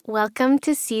Welcome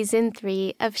to Season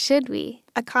 3 of Should We?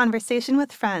 A conversation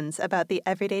with friends about the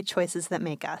everyday choices that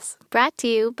make us. Brought to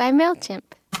you by MailChimp.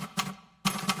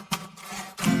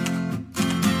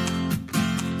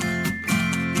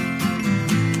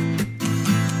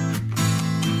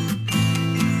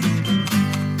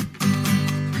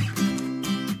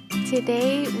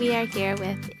 Today we are here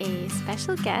with a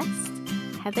special guest,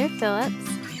 Heather Phillips,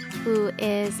 who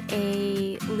is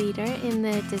a leader in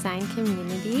the design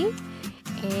community,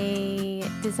 a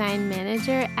design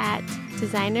manager at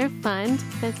Designer Fund,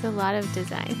 that's a lot of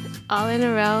design, all in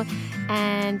a row,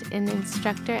 and an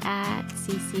instructor at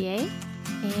CCA.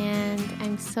 And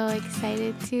I'm so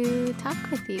excited to talk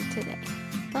with you today.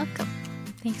 Welcome.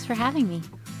 Thanks for having me.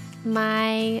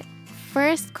 My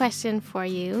first question for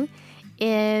you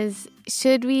is,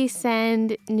 should we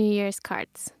send New Year's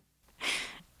cards?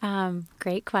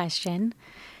 Great question.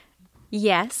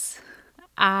 Yes,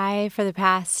 I, for the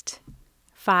past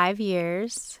 5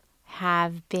 years,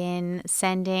 have been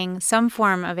sending some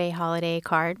form of a holiday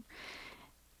card.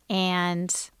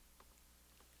 And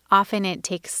often it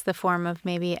takes the form of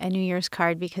maybe a New Year's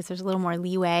card because there's a little more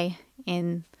leeway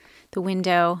in the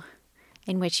window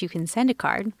in which you can send a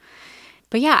card.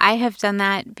 But yeah, I have done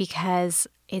that because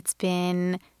it's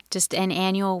been just an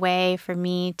annual way for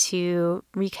me to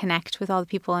reconnect with all the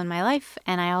people in my life.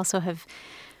 And I also have,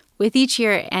 with each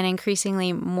year, an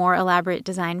increasingly more elaborate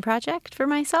design project for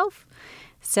myself.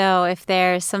 So if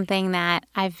there's something that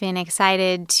I've been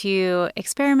excited to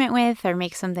experiment with or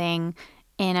make something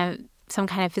in some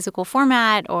kind of physical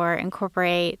format or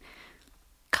incorporate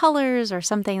colors or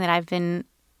something that I've been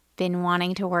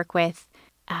wanting to work with,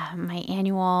 my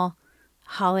annual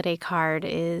holiday card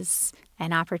is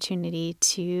an opportunity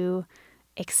to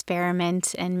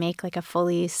experiment and make like a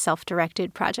fully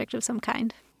self-directed project of some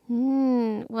kind.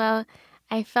 Well,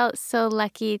 I felt so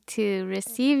lucky to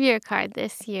receive your card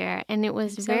this year, and it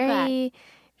was very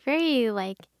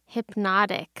like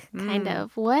hypnotic, kind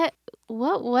of. What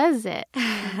was it?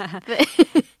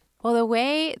 Well,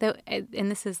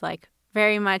 and this is like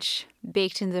very much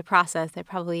baked into the process that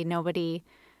probably nobody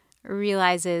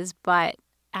realizes, but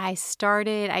I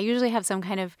usually have some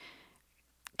kind of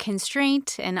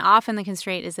constraint, and often the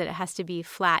constraint is that it has to be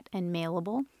flat and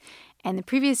mailable. And the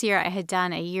previous year I had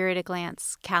done a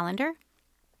year-at-a-glance calendar,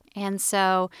 and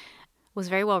so was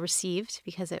very well received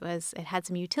because it had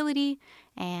some utility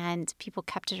and people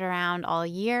kept it around all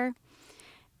year.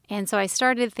 And so I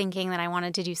started thinking that I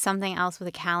wanted to do something else with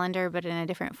a calendar, but in a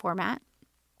different format.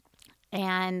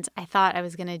 And I thought I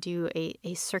was going to do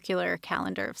a circular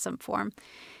calendar of some form.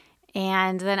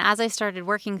 And then as I started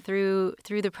working through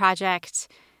the project,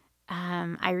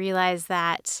 I realized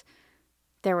that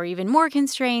there were even more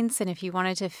constraints. And if you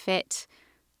wanted to fit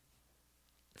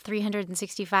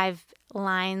 365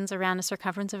 lines around a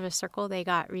circumference of a circle, they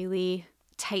got really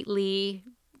tightly,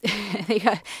 they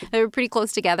were pretty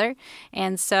close together.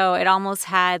 And so it almost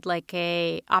had like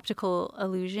a optical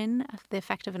illusion, the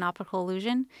effect of an optical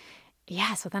illusion.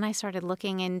 Yeah, so then I started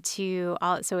looking into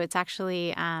so it's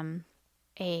actually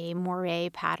a moire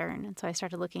pattern. And so I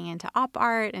started looking into op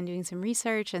art and doing some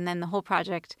research, and then the whole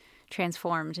project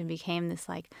transformed and became this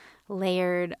like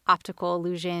layered optical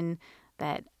illusion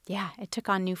that, it took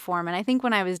on new form. And I think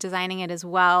when I was designing it as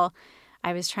well,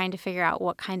 I was trying to figure out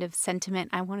what kind of sentiment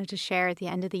I wanted to share at the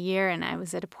end of the year. And I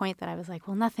was at a point that I was like,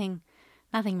 well, nothing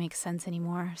makes sense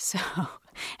anymore. So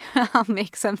I'll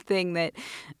make something that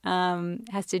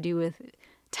has to do with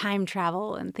time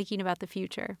travel and thinking about the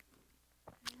future.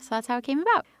 So that's how it came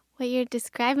about. What you're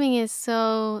describing is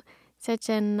such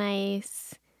a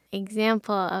nice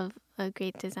example of a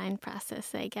great design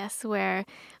process, I guess, where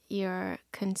your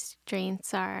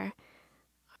constraints are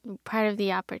part of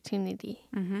the opportunity.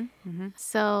 Mm-hmm, mm-hmm.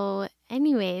 So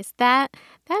anyways, that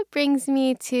brings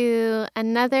me to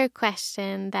another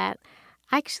question that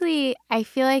actually I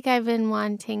feel like I've been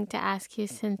wanting to ask you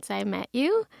since I met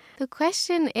you. The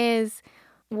question is,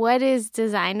 what is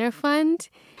Designer Fund?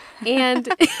 And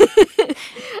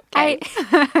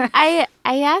I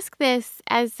ask this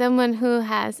as someone who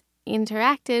has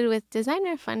interacted with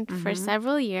Designer Fund for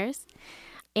several years.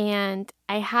 And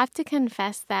I have to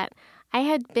confess that I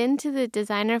had been to the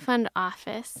Designer Fund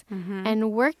office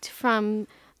and worked from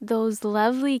those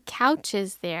lovely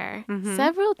couches there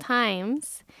several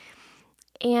times.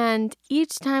 And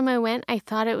each time I went, I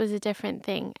thought it was a different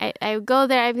thing. I would go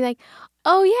there, I'd be like,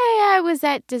 oh, yeah, I was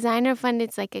at Designer Fund.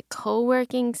 It's like a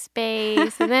co-working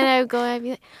space. And then I would go, I'd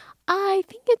be like, I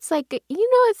think it's like,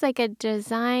 it's like a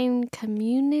design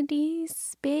community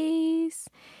space.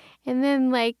 And then,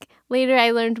 like, later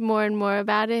I learned more and more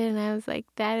about it, and I was like,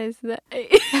 that is the...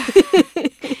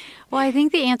 Well, I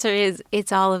think the answer is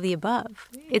it's all of the above.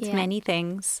 It's Yeah. many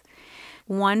things.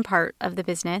 One part of the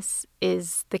business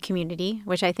is the community,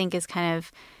 which I think is kind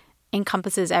of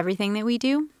encompasses everything that we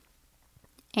do.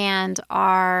 And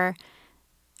our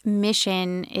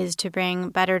mission is to bring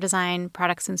better design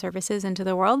products and services into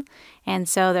the world. And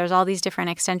so there's all these different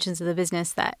extensions of the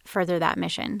business that further that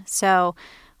mission. So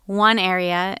one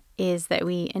area is that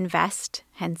we invest,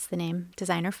 hence the name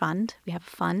Designer Fund. We have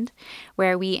a fund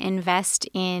where we invest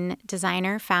in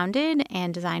designer-founded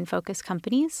and design-focused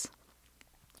companies.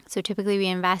 So typically we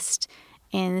invest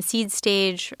in the seed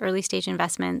stage, early stage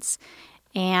investments,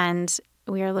 and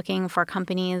we are looking for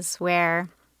companies where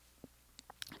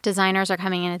designers are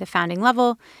coming in at the founding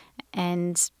level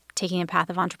and taking a path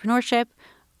of entrepreneurship,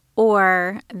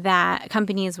 or that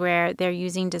companies where they're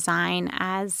using design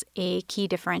as a key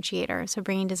differentiator. So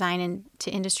bringing design into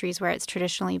industries where it's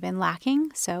traditionally been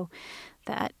lacking. So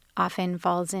that often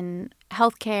falls in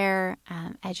healthcare,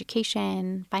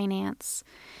 education, finance.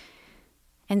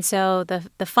 And so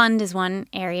the fund is one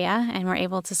area, and we're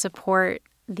able to support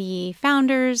the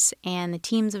founders and the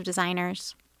teams of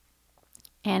designers.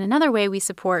 And another way we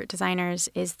support designers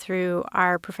is through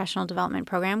our professional development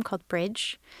program called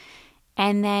Bridge.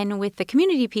 And then with the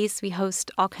community piece, we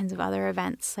host all kinds of other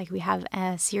events. Like we have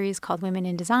a series called Women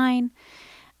in Design,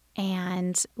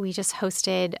 and we just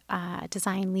hosted a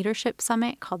design leadership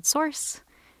summit called Source,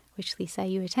 which, Lisa,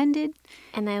 you attended.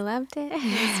 And I loved it.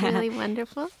 It was really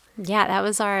wonderful. Yeah, that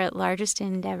was our largest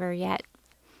endeavor yet.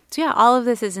 So yeah, all of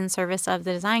this is in service of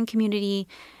the design community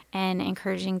and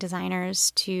encouraging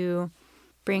designers to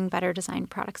bring better design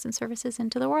products and services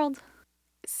into the world.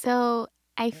 So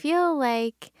I feel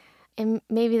like, and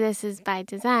maybe this is by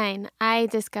design, I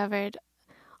discovered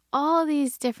all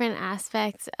these different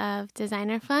aspects of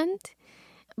Designer Fund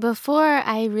before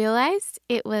I realized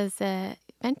it was a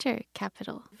venture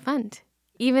capital fund,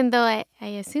 even though I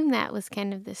assumed that was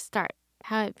kind of the start,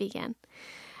 how it began.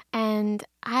 And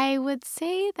I would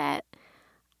say that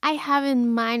I have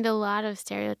in mind a lot of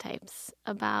stereotypes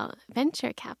about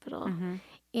venture capital. Mm-hmm.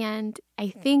 And I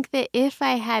think that if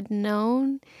I had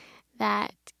known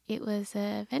that it was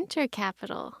a venture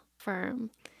capital firm,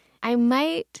 I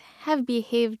might have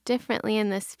behaved differently in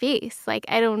the space. Like,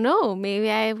 I don't know, maybe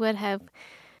I would have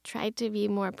tried to be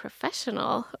more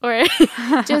professional or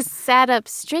just sat up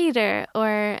straighter,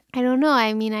 or I don't know.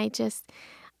 I mean, I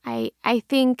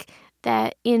think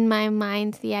that in my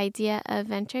mind, the idea of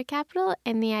venture capital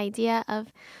and the idea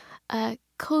of a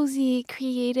cozy,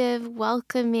 creative,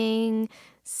 welcoming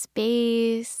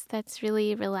space that's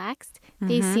really relaxed,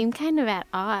 they seem kind of at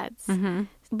odds. Mm-hmm.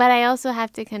 But I also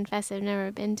have to confess I've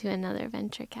never been to another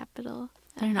venture capital.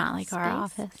 They're not like space. our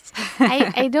office.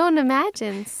 I don't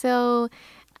imagine. So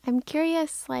I'm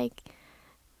curious, like,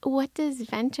 what does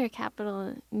venture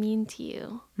capital mean to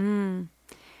you?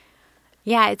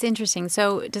 Yeah, it's interesting.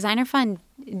 So Designer Fund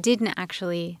didn't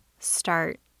actually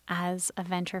start as a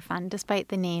venture fund, despite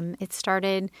the name. It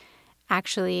started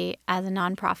actually as a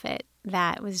nonprofit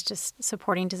that was just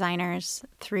supporting designers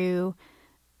through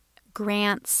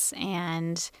grants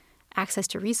and access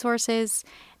to resources.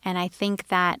 And I think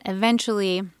that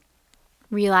eventually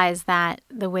realized that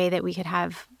the way that we could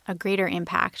have a greater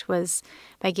impact was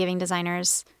by giving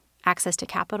designers access to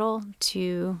capital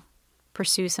to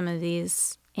pursue some of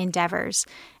these endeavors.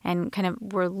 And kind of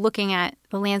we're looking at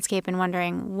the landscape and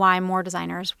wondering why more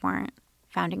designers weren't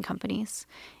founding companies.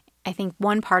 I think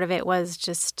one part of it was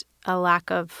just a lack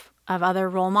of other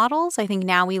role models. I think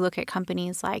now we look at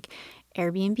companies like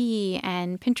Airbnb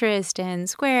and Pinterest and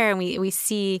Square, and we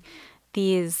see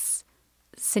these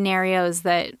scenarios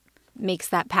that makes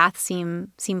that path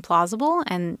seem plausible.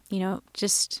 And,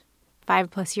 just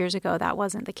 5+ years ago, that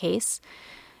wasn't the case.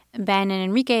 Ben and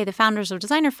Enrique, the founders of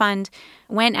Designer Fund,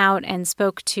 went out and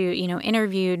spoke to,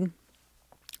 interviewed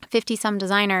 50-some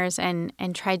designers and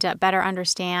tried to better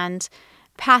understand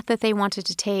path that they wanted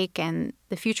to take and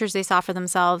the futures they saw for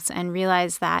themselves, and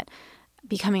realized that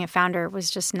becoming a founder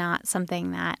was just not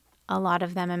something that a lot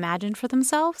of them imagined for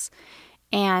themselves.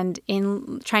 And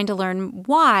in trying to learn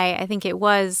why, I think it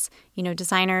was,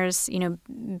 designers,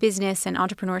 business and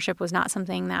entrepreneurship was not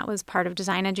something that was part of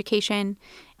design education.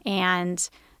 And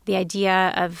the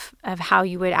idea of how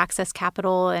you would access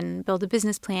capital and build a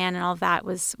business plan and all of that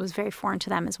was very foreign to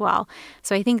them as well.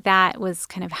 So I think that was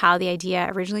kind of how the idea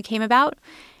originally came about.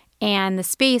 And the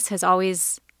space has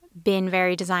always been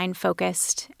very design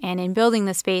focused. And in building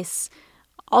the space,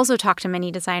 also talked to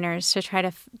many designers to try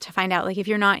to find out, like, if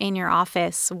you're not in your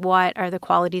office, what are the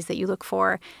qualities that you look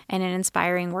for in an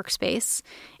inspiring workspace?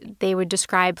 They would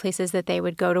describe places that they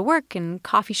would go to work and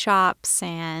coffee shops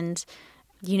and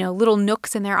little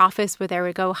nooks in their office where they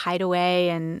would go hide away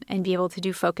and be able to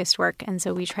do focused work. And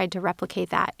so we tried to replicate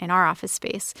that in our office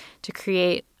space to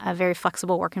create a very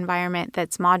flexible work environment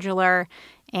that's modular.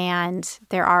 And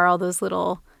there are all those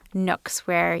little nooks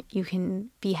where you can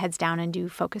be heads down and do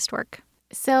focused work.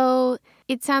 So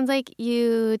it sounds like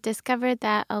you discovered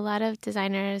that a lot of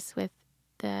designers with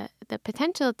the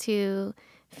potential to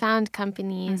found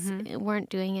companies weren't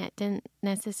doing it, didn't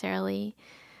necessarily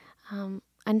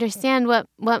understand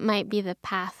what might be the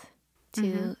path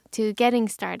to getting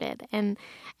started. And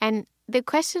the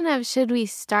question of should we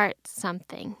start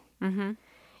something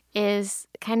is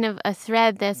kind of a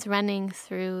thread that's running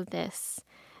through this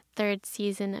third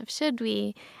season of Should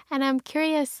We? And I'm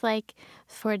curious, like,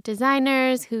 for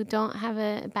designers who don't have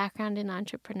a background in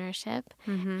entrepreneurship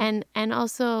and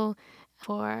also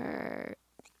for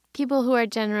people who are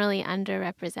generally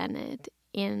underrepresented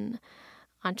in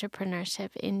entrepreneurship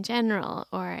in general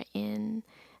or in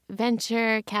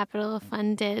venture capital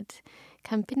funded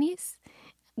companies,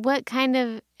 what kind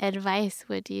of advice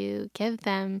would you give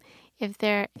them if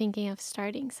they're thinking of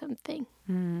starting something?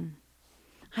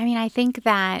 I mean, I think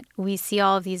that we see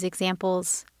all of these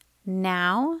examples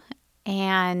now,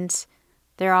 and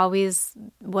there always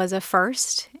was a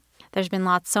first. There's been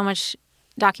so much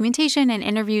documentation and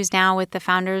interviews now with the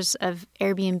founders of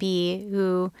Airbnb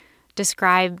who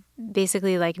describe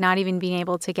basically like not even being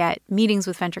able to get meetings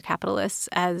with venture capitalists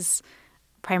as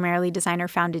primarily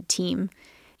designer-founded team.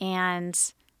 And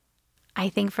I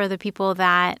think for the people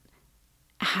that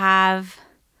have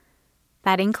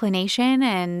that inclination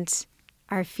and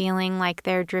are feeling like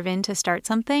they're driven to start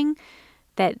something,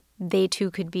 that they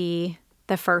too could be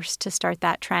the first to start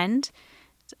that trend.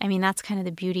 I mean, that's kind of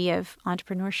the beauty of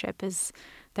entrepreneurship is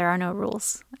there are no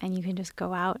rules and you can just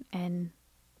go out and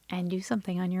do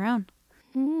something on your own.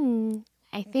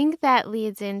 I think that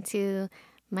leads into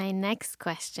my next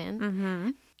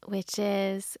question, which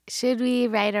is, should we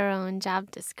write our own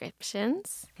job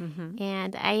descriptions?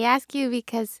 And I ask you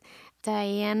because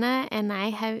Diana and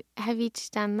I have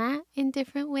each done that in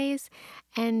different ways,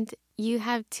 and you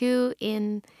have too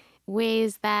in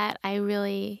ways that I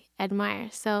really admire.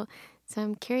 So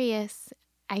I'm curious.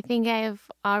 I think I have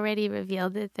already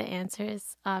revealed that the answer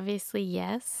is obviously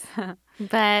yes,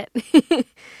 but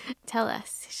tell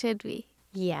us, should we?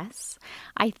 Yes.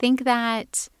 I think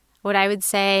that what I would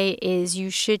say is you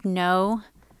should know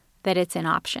that it's an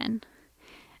option.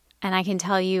 And I can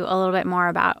tell you a little bit more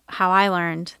about how I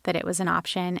learned that it was an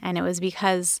option, and it was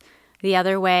because the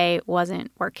other way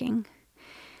wasn't working.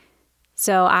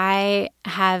 So I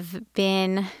have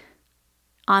been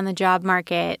on the job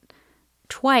market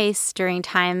twice during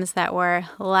times that were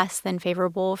less than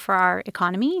favorable for our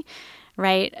economy,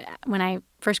 right? When I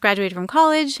first graduated from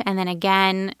college, and then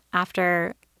again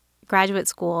after graduate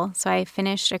school. So I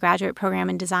finished a graduate program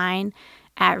in design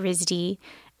at RISD,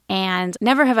 and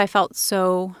never have I felt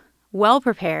so well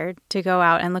prepared to go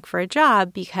out and look for a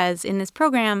job, because in this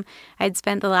program, I'd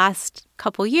spent the last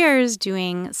couple years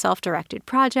doing self-directed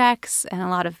projects and a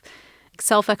lot of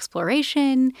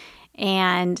self-exploration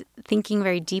and thinking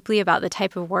very deeply about the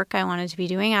type of work I wanted to be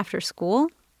doing after school,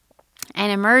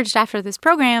 and emerged after this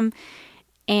program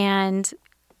and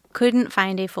couldn't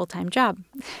find a full-time job.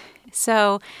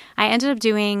 So I ended up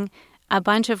doing a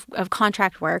bunch of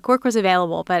contract work. Work was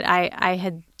available, but I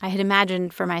had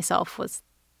imagined for myself was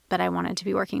that I wanted to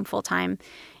be working full-time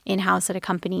in-house at a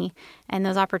company, and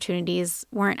those opportunities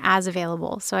weren't as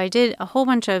available. So I did a whole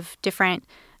bunch of different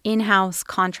in-house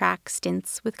contract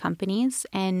stints with companies,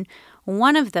 and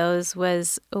one of those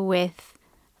was with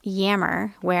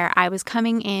Yammer, where I was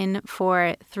coming in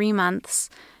for 3 months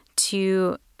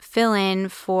to fill in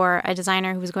for a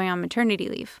designer who was going on maternity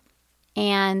leave.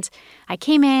 And I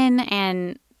came in,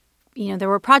 and there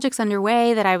were projects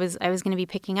underway that I was going to be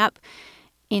picking up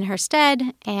in her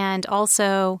stead, and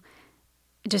also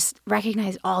just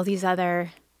recognized all these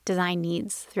other design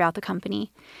needs throughout the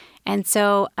company. And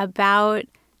so about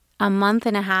a month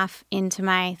and a half into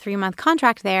my 3-month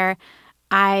contract there,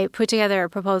 I put together a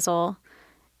proposal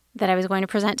that I was going to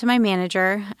present to my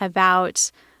manager about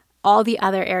all the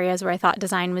other areas where I thought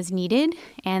design was needed,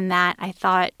 and that I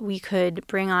thought we could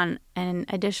bring on an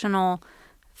additional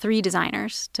 3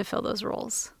 designers to fill those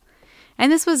roles.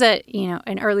 And this was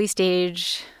an early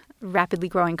stage, rapidly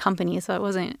growing company, so it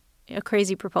wasn't a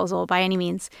crazy proposal by any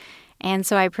means. And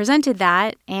so I presented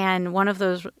that, and one of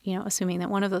those, assuming that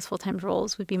one of those full-time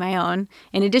roles would be my own,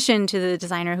 in addition to the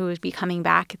designer who would be coming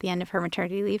back at the end of her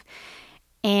maternity leave.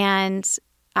 And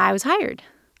I was hired.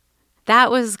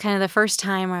 That was kind of the first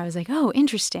time where I was like, oh,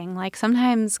 interesting. Like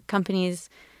sometimes companies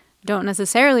don't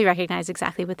necessarily recognize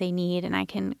exactly what they need, and I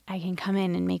can come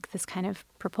in and make this kind of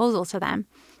proposal to them.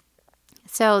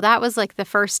 So that was like the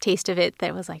first taste of it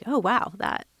that was like, oh, wow,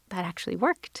 that actually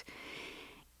worked.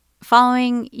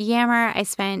 Following Yammer, I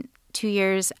spent 2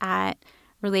 years at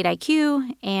Relate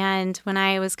IQ, and when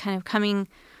I was kind of coming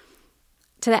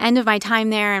to the end of my time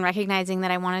there and recognizing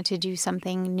that I wanted to do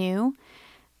something new,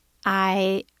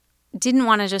 I didn't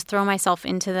want to just throw myself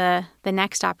into the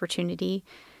next opportunity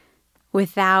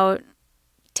without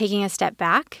taking a step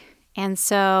back. And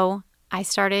so I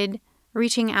started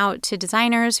reaching out to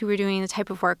designers who were doing the type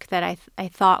of work that I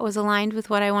thought was aligned with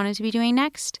what I wanted to be doing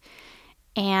next.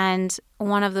 And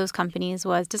one of those companies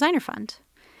was Designer Fund.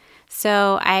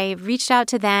 So I reached out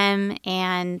to them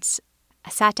and I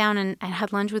sat down and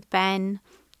had lunch with Ben,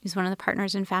 who's one of the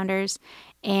partners and founders,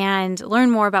 and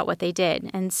learned more about what they did.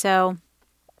 And so,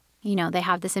 you know, they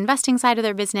have this investing side of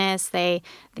their business. They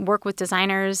work with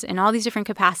designers in all these different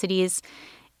capacities.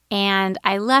 And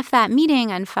I left that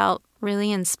meeting and felt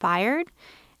really inspired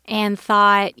and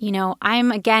thought, you know,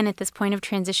 I'm again at this point of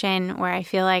transition where I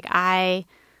feel like I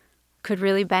could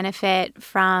really benefit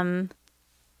from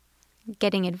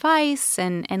getting advice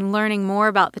and learning more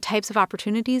about the types of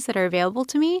opportunities that are available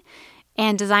to me.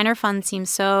 And Designer Fund seems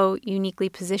so uniquely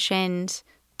positioned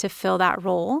to fill that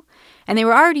role. And they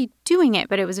were already doing it,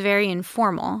 but it was very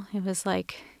informal. It was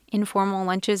like informal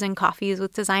lunches and coffees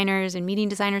with designers and meeting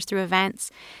designers through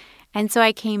events. And so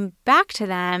I came back to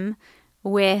them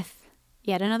with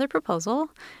yet another proposal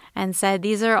and said,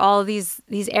 these are all these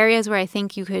areas where I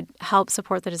think you could help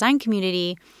support the design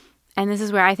community. And this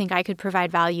is where I think I could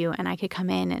provide value and I could come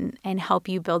in and help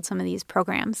you build some of these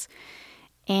programs.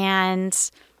 And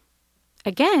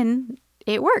again,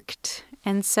 it worked.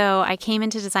 And so I came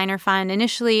into Designer Fund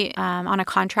initially on a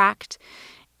contract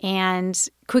and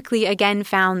quickly again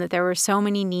found that there were so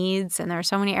many needs and there were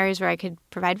so many areas where I could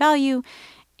provide value.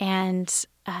 And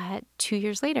 2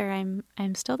 years later,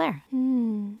 I'm still there.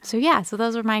 So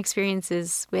those were my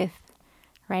experiences with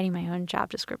writing my own job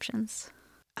descriptions.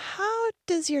 How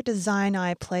does your design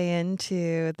eye play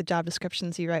into the job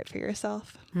descriptions you write for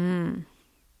yourself? In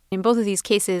both of these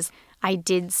cases, I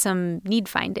did some need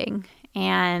finding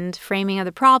and framing of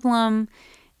the problem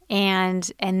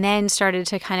and then started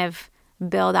to kind of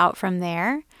build out from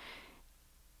there.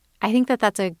 I think that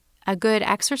that's a good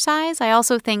exercise. I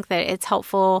also think that it's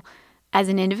helpful as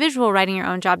an individual writing your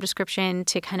own job description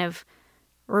to kind of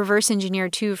reverse engineer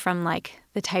too from like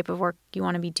the type of work you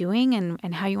want to be doing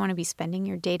and how you want to be spending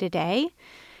your day to day.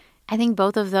 I think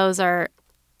both of those are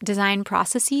design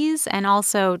processes and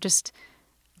also just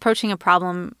approaching a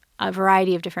problem a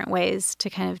variety of different ways to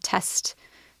kind of test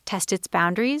its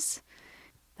boundaries.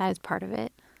 That is part of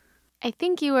it. I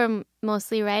think you were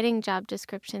mostly writing job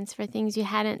descriptions for things you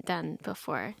hadn't done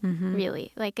before,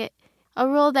 really. Like a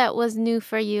role that was new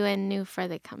for you and new for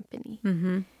the company.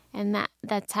 And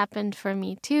that's happened for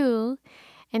me too.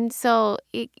 And so,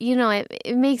 it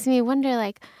makes me wonder,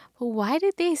 like, well, why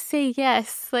did they say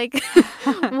yes? Like,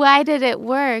 why did it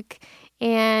work?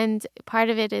 And part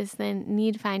of it is the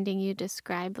need finding you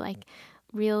described, like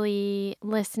really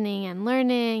listening and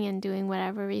learning and doing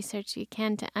whatever research you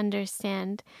can to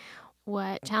understand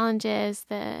what challenges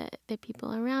the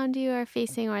people around you are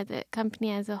facing or the company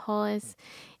as a whole is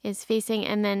facing,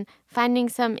 and then finding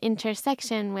some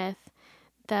intersection with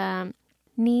the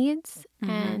needs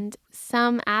and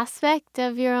some aspect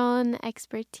of your own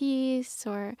expertise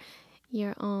or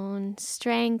your own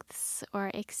strengths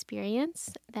or experience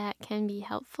that can be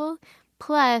helpful,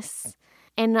 plus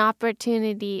an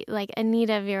opportunity, like a need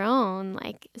of your own,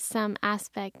 like some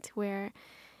aspect where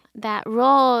that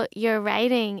role you're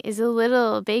writing is a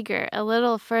little bigger, a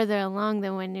little further along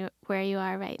than where you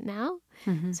are right now.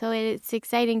 So it's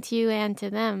exciting to you and to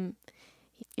them.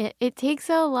 It takes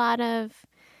a lot of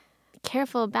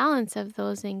careful balance of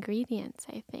those ingredients,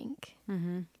 I think.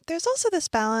 There's also this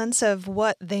balance of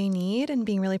what they need and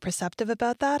being really perceptive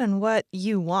about that and what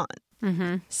you want.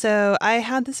 So I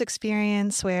had this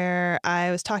experience where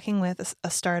I was talking with a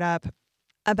startup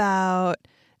about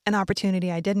an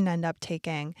opportunity I didn't end up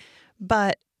taking,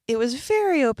 but it was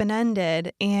very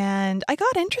open-ended and I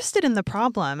got interested in the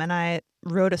problem and I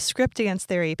wrote a script against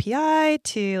their API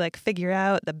to like figure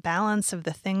out the balance of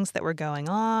the things that were going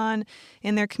on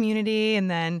in their community.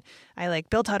 And then I like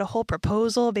built out a whole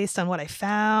proposal based on what I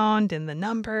found and the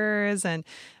numbers. And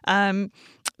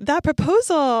that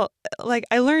proposal, like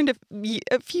I learned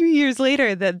a few years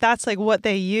later that that's like what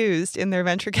they used in their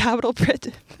venture capital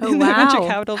pitches.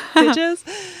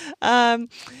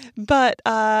 But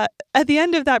at the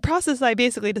end of that process, I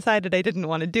basically decided I didn't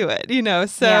want to do it,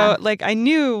 So like I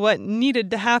knew what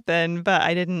needed to happen, but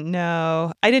I didn't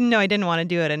know I didn't want to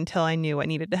do it until I knew what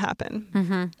needed to happen.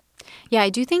 Mm-hmm. Yeah,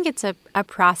 I do think it's a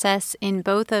process in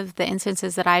both of the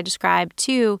instances that I described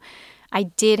too. I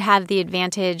did have the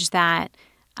advantage that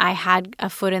I had a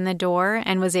foot in the door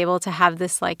and was able to have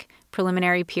this like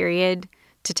preliminary period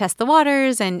to test the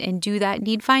waters and do that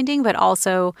need finding, but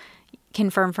also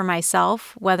confirm for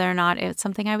myself whether or not it's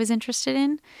something I was interested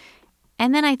in.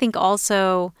 And then I think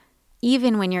also,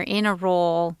 even when you're in a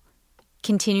role,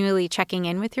 continually checking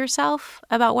in with yourself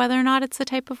about whether or not it's the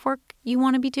type of work you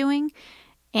want to be doing.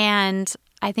 And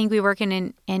I think we work in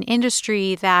an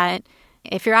industry that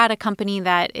if you're at a company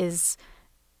that is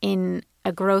in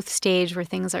a growth stage where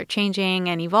things are changing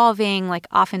and evolving, like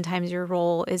oftentimes your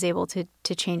role is able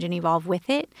to change and evolve with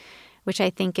it, which I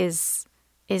think is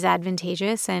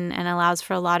advantageous and allows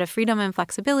for a lot of freedom and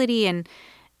flexibility. And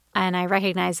I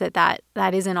recognize that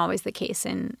isn't always the case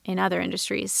in other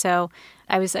industries. So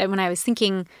when I was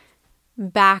thinking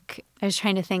back, I was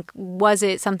trying to think, was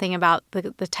it something about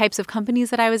the types of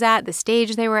companies that I was at, the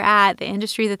stage they were at, the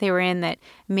industry that they were in that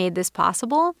made this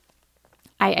possible?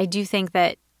 I do think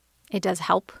that it does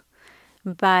help,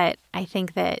 but I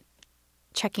think that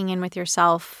checking in with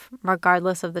yourself,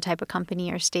 regardless of the type of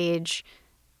company or stage,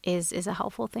 is a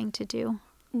helpful thing to do.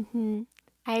 Mm-hmm.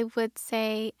 I would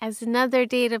say, as another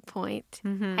data point,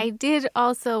 I did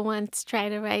also once try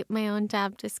to write my own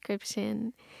job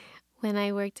description when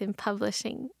I worked in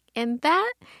publishing. And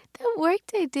that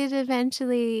worked. I did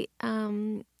eventually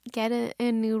get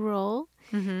a new role.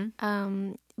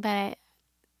 But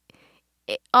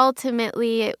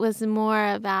ultimately, it was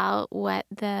more about what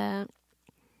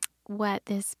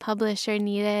this publisher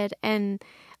needed and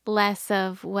less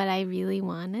of what I really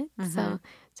wanted. So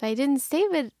I didn't stay,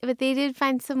 but they did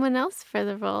find someone else for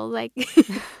the role. Like,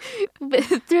 but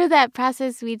through that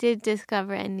process, we did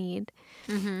discover a need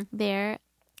there.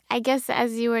 I guess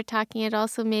as you were talking, it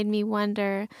also made me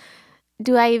wonder,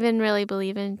 do I even really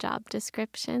believe in job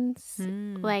descriptions?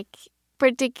 Like,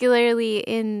 particularly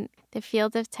in the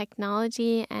field of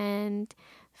technology and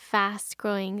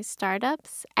fast-growing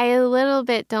startups, I a little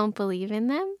bit don't believe in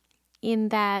them, in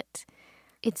that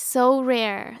it's so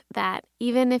rare that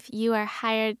even if you are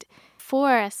hired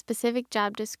for a specific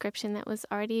job description that was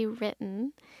already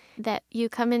written, that you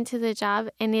come into the job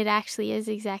and it actually is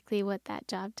exactly what that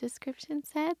job description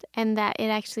said, and that it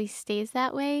actually stays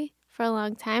that way for a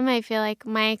long time. I feel like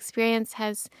my experience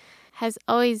has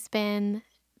always been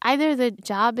either the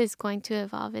job is going to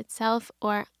evolve itself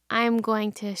or I'm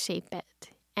going to shape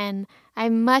it. And I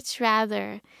much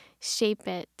rather shape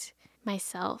it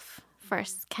myself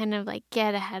first, kind of like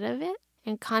get ahead of it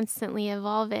and constantly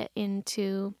evolve it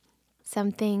into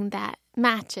something that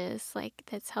matches, like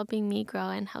that's helping me grow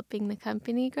and helping the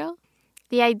company grow.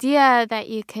 The idea that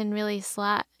you can really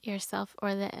slot yourself,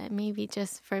 or that maybe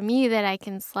just for me that I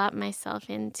can slot myself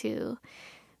into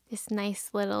this nice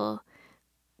little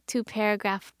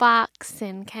 2-paragraph box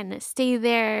and kind of stay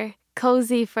there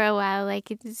cozy for a while, like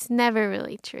it's never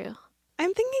really true.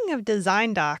 I'm thinking of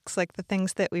design docs, like the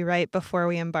things that we write before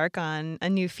we embark on a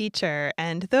new feature.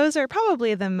 And those are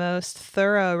probably the most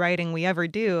thorough writing we ever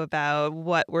do about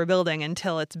what we're building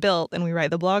until it's built and we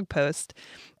write the blog post.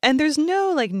 And there's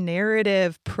no like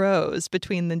narrative prose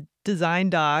between the design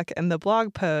doc and the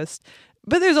blog post.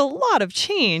 But there's a lot of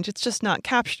change. It's just not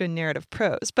captured in narrative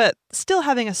prose. But still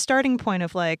having a starting point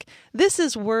of like, this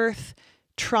is worth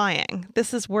trying.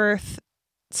 This is worth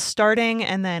starting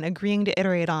and then agreeing to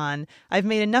iterate on. I've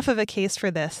made enough of a case for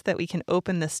this that we can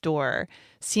open this door.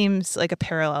 Seems like a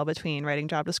parallel between writing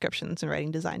job descriptions and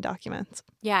writing design documents.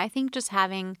 Yeah, I think just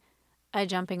having a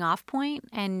jumping off point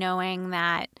and knowing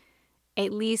that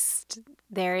at least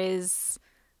there is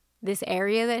this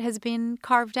area that has been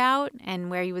carved out and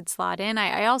where you would slot in.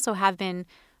 I also have been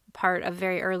part of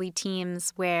very early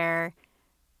teams where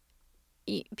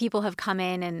people have come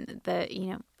in and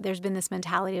there's been this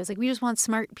mentality. It was like, we just want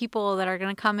smart people that are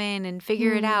going to come in and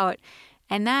figure it out.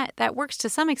 And that works to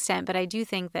some extent, but I do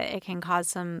think that it can cause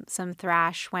some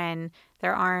thrash when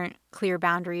there aren't clear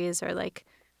boundaries or like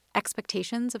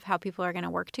expectations of how people are going to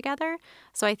work together.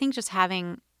 So I think just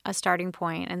having a starting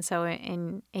point, and so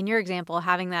in your example,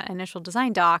 having that initial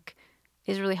design doc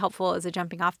is really helpful as a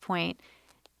jumping off point.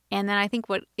 And then I think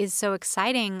what is so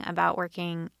exciting about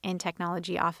working in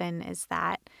technology often is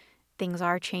that things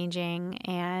are changing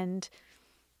and,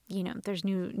 there's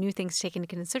new things to take into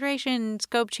consideration,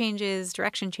 scope changes,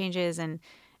 direction changes, and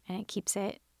and it keeps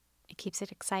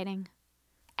it exciting.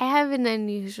 I have an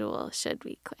unusual should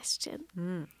we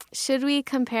question. Should we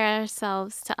compare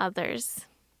ourselves to others?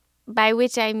 By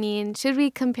which I mean, should we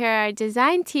compare our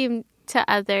design team to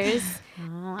others?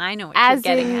 Oh, I know what as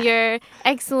you're getting in at. your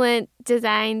excellent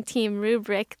design team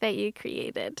rubric that you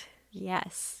created.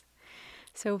 Yes.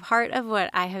 So part of what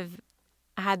I have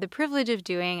had the privilege of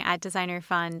doing at Designer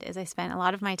Fund is I spent a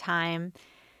lot of my time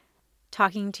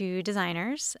talking to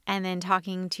designers and then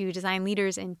talking to design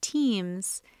leaders and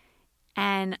teams.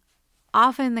 And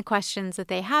often the questions that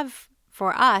they have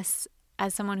for us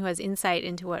as someone who has insight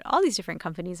into what all these different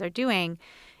companies are doing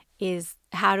is,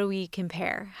 how do we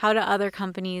compare? How do other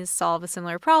companies solve a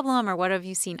similar problem? Or what have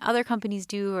you seen other companies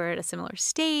do or at a similar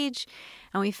stage?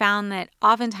 And we found that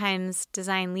oftentimes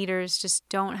design leaders just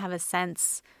don't have a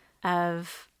sense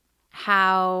of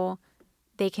how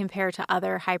they compare to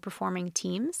other high-performing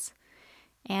teams.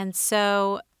 And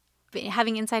so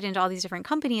having insight into all these different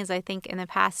companies, I think in the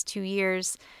past 2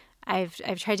 years, I've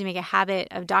tried to make a habit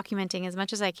of documenting as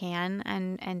much as I can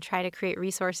and try to create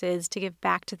resources to give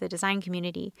back to the design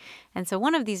community. And so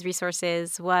one of these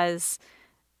resources was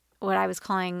what I was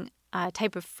calling a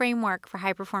type of framework for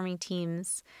high-performing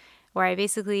teams, where I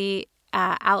basically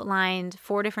outlined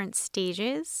 4 different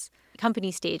stages,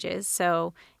 company stages.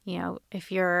 So,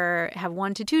 if you have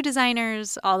 1 to 2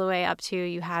 designers, all the way up to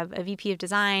you have a VP of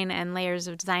design and layers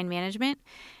of design management.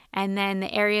 And then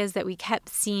the areas that we kept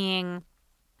seeing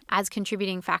as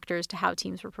contributing factors to how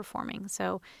teams were performing.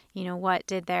 So, what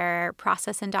did their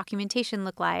process and documentation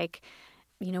look like?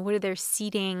 What did their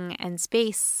seating and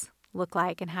space look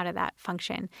like, and how did that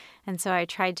function? And so I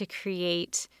tried to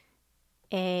create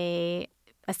a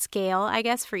scale, I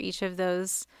guess, for each of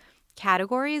those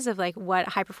categories of like what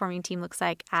a high-performing team looks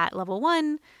like at level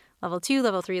 1, level 2,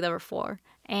 level 3, level 4.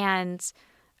 And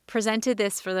presented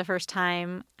this for the first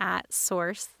time at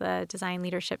Source, the Design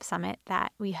Leadership Summit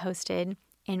that we hosted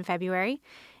in February.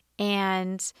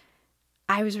 And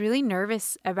I was really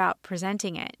nervous about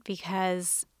presenting it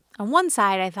because on one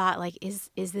side I thought, like, is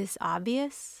this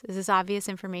obvious? Is this obvious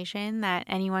information that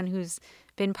anyone who's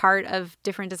been part of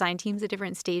different design teams at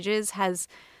different stages has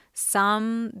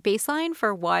some baseline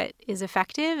for what is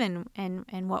effective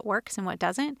and what works and what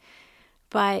doesn't?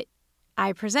 But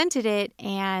I presented it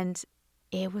and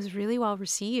it was really well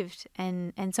received.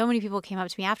 And so many people came up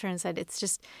to me after and said it's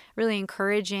just really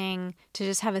encouraging to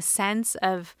just have a sense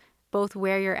of both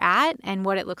where you're at and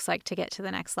what it looks like to get to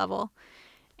the next level.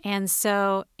 And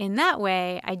so in that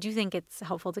way, I do think it's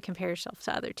helpful to compare yourself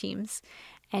to other teams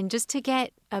and just to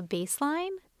get a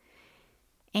baseline.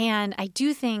 And I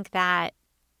do think that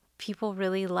people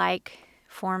really like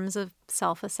forms of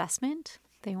self-assessment.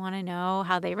 They want to know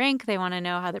how they rank. They want to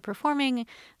know how they're performing.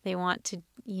 They want to,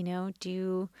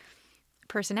 do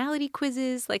personality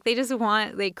quizzes. Like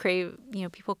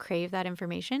people crave that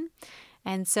information.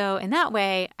 And so in that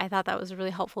way, I thought that was a really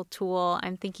helpful tool.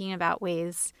 I'm thinking about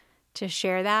ways to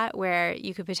share that where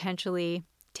you could potentially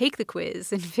take the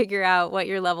quiz and figure out what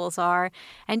your levels are,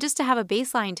 and just to have a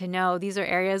baseline to know these are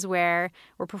areas where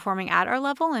we're performing at our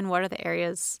level and what are the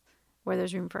areas where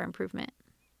there's room for improvement.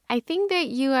 I think that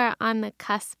you are on the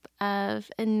cusp of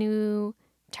a new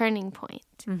turning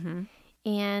point. Mm-hmm.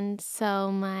 And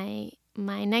so my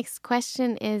next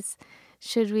question is,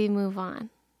 should we move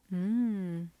on?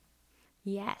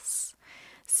 Yes.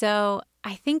 So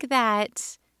I think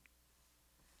that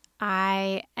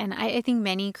I think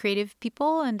many creative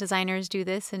people and designers do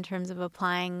this in terms of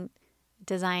applying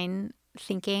design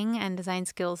thinking and design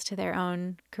skills to their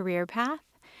own career path.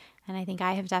 And I think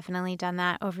I have definitely done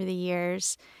that over the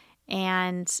years.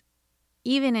 And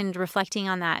even in reflecting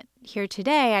on that here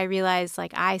today, I realized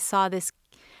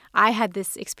I had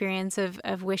this experience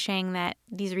of wishing that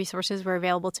these resources were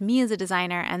available to me as a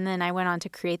designer, and then I went on to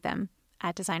create them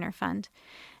at Designer Fund.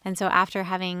 And so after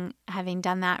having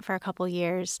done that for a couple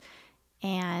years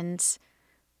and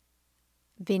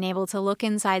been able to look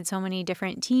inside so many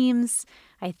different teams,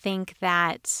 I think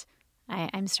that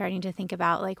I'm starting to think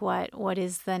about like what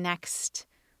is the next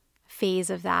phase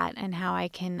of that and how I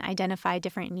can identify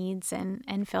different needs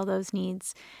and fill those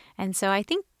needs. And so I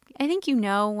think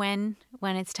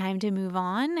when it's time to move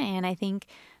on. And I think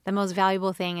the most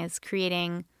valuable thing is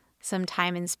creating some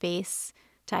time and space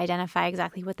to identify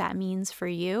exactly what that means for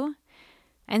you.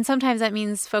 And sometimes that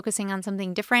means focusing on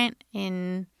something different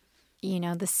in,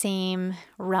 the same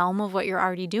realm of what you're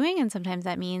already doing. And sometimes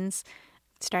that means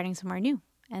starting somewhere new.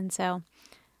 And so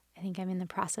I think I'm in the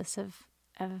process of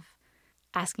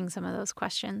asking some of those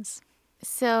questions.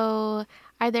 So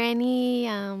are there any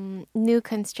new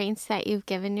constraints that you've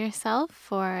given yourself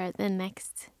for the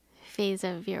next phase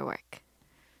of your work?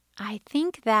 I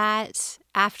think that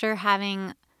after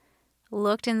having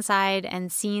looked inside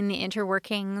and seen the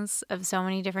interworkings of so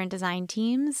many different design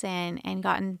teams and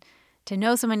gotten to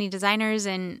know so many designers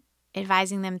and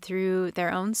advising them through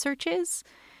their own searches,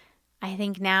 I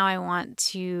think now I want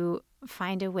to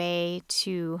find a way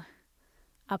to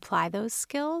apply those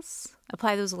skills,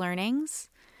 apply those learnings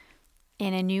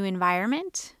in a new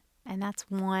environment. And that's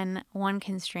one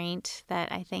constraint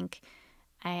that I think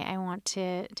I want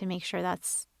to make sure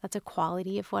that's a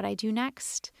quality of what I do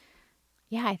next.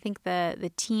 Yeah, I think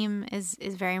the team is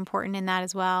very important in that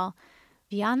as well.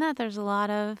 Beyond that, there's a lot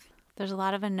of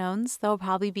unknowns. There'll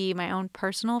probably be my own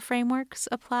personal frameworks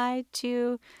applied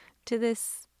to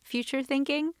this future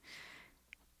thinking.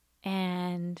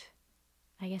 And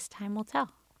I guess time will tell.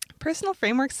 Personal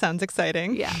framework sounds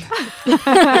exciting. Yeah.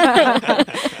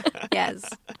 Yes.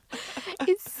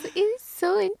 It's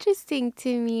so interesting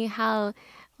to me how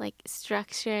like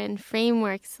structure and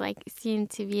frameworks like seem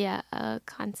to be a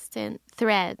constant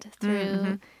thread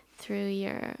through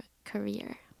your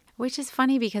career. Which is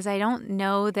funny because I don't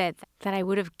know that I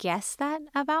would have guessed that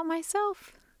about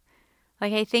myself.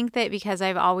 Like I think that because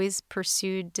I've always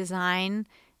pursued design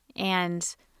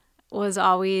and was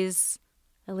always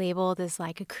labeled as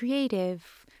like a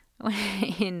creative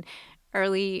in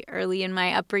early in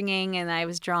my upbringing, and I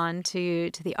was drawn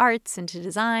to the arts and to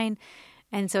design.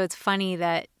 And so it's funny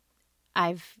that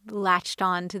I've latched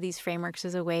on to these frameworks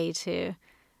as a way to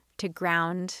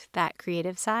ground that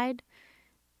creative side.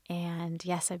 And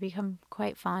yes, I've become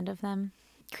quite fond of them.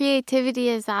 Creativity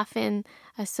is often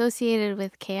associated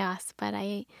with chaos, but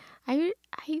I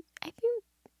think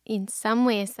in some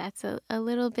ways that's a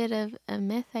little bit of a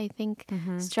myth. I think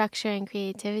structure and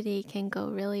creativity can go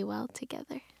really well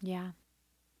together. Yeah.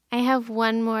 I have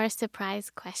one more surprise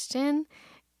question.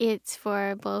 It's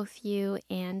for both you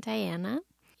and Diana.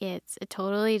 It's a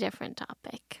totally different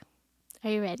topic. Are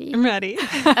you ready? I'm ready.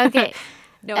 Okay.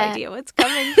 No idea what's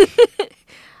coming.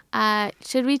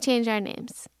 Should we change our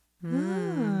names?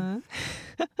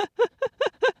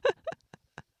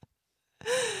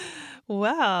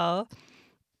 Well,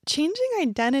 changing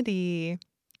identity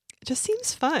just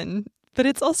seems fun, but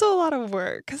it's also a lot of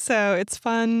work. So it's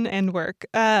fun and work.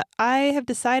 I have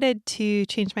decided to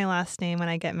change my last name when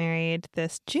I get married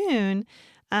this June.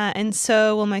 And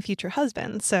so will my future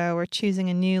husband. So we're choosing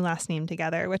a new last name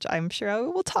together, which I'm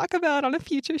sure we'll talk about on a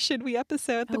future Should We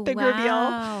episode, the big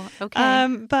reveal.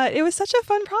 Okay. But it was such a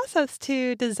fun process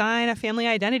to design a family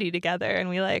identity together. And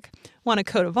we want a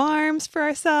coat of arms for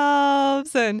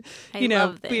ourselves. And, I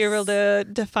love this. we were able to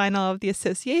define all of the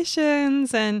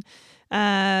associations and,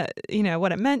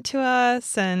 what it meant to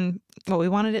us and what we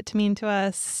wanted it to mean to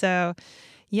us. So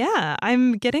yeah,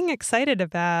 I'm getting excited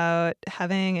about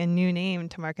having a new name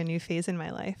to mark a new phase in my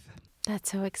life. That's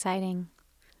so exciting.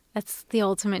 That's the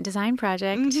ultimate design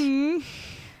project. Mm-hmm.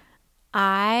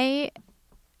 I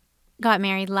got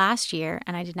married last year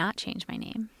and I did not change my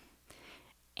name.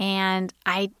 And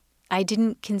I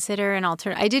didn't consider an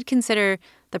alternative. I did consider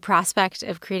the prospect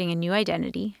of creating a new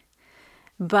identity,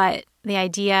 but the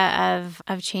idea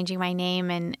of changing my name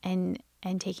and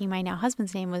taking my now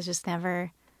husband's name was just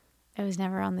never. It was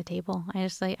never on the table. I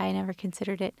never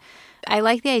considered it. I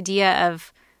like the idea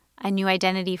of a new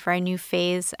identity for a new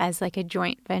phase as like a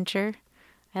joint venture.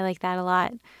 I like that a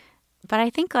lot. But I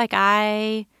think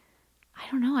I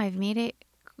don't know, I've made it,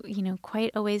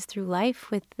 quite a ways through life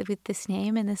with this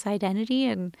name and this identity,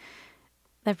 and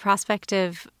the prospect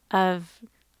of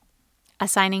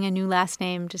assigning a new last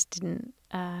name just didn't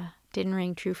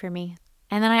ring true for me.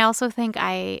 And then I also think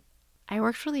I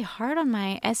worked really hard on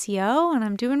my SEO, and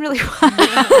I'm doing really well. I'm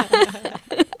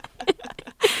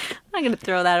not going to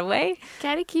throw that away.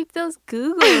 Gotta keep those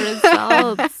Google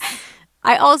results.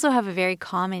 I also have a very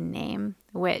common name,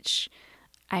 which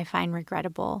I find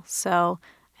regrettable. So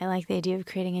I like the idea of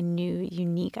creating a new,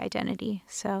 unique identity.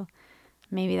 So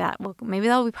maybe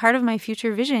that'll be part of my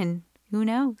future vision. Who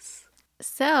knows?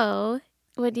 So,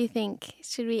 what do you think?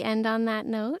 Should we end on that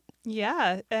note?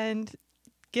 Yeah, and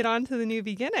get on to the new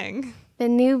beginning. The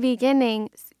new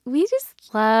beginnings. We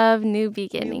just love new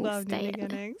beginnings, We love new Diana.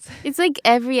 beginnings. It's like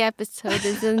every episode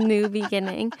is a new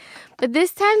beginning. But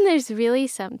this time there's really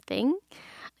something.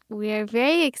 We are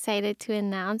very excited to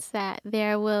announce that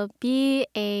there will be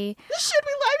a Should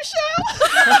We live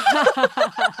show?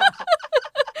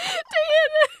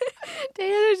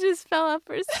 Diana just fell off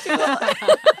her stool.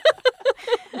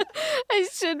 A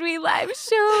Should We live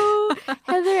show.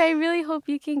 Heather, I really hope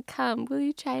you can come. Will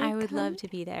you try to I would come? love to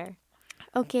be there.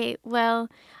 Okay, well,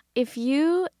 if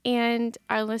you and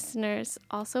our listeners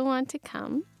also want to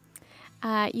come,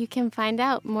 you can find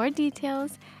out more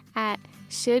details at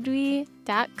shouldwe.co/live.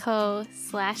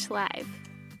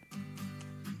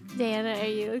 Diana, are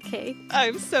you okay?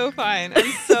 I'm so fine.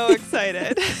 I'm so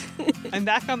excited. I'm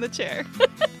back on the chair.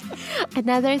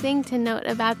 Another thing to note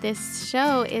about this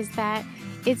show is that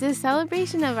it's a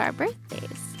celebration of our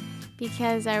birthdays,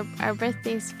 because our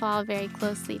birthdays fall very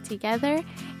closely together,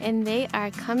 and they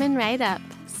are coming right up.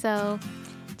 So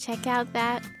check out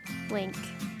that link.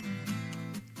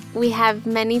 We have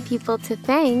many people to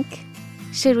thank.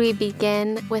 Should we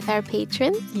begin with our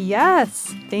patrons?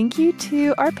 Yes. Thank you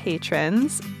to our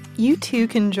patrons. You too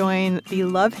can join the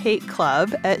Love Hate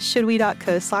Club at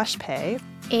shouldwe.co/pay.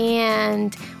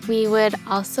 And we would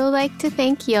also like to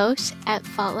thank Yosh at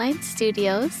Faultline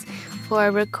Studios for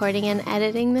recording and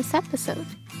editing this episode.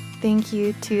 Thank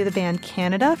you to the band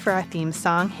Canada for our theme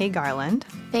song, Hey Garland.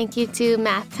 Thank you to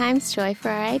Math Times Joy for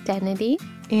our identity.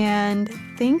 And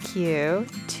thank you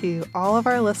to all of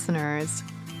our listeners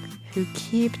who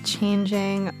keep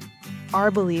changing our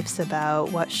beliefs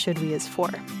about what Should We is for.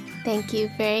 Thank you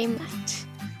very much.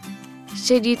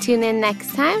 Should you tune in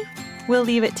next time? We'll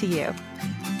leave it to you.